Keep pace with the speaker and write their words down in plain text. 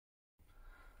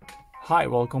Hi,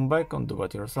 welcome back on the Do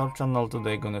It Yourself channel.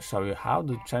 Today I'm gonna show you how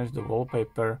to change the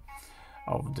wallpaper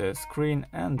of the screen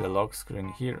and the lock screen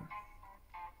here.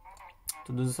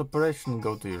 To do this operation,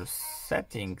 go to your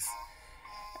settings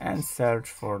and search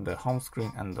for the home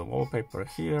screen and the wallpaper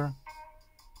here.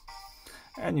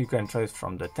 And you can choose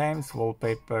from the themes,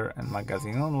 wallpaper and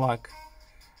magazine unlock.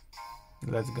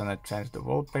 Let's gonna change the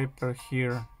wallpaper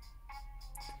here.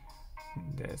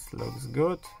 This looks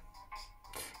good.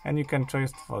 And you can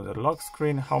choose for the lock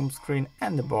screen, home screen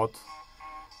and the bot.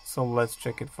 So let's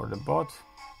check it for the bot.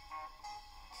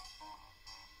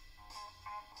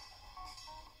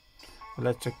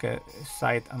 Let's check a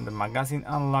site on the magazine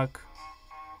unlock.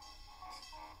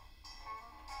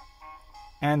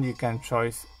 And you can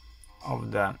choose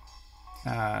of the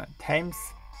themes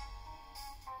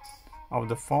of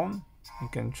the phone. You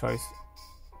can choose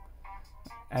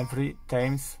every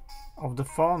themes of the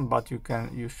phone, but you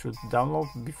should download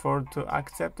before to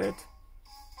accept it.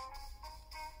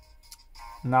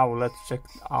 Now let's check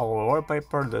our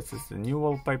wallpaper. This is the new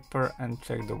wallpaper, and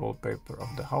check the wallpaper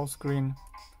of the home screen.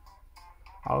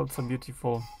 Also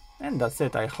beautiful. And that's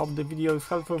it. I hope the video is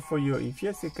helpful for you. If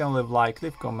yes, you can leave like,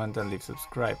 leave comment and leave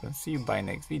subscribe, and see you by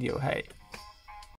next video. Hey.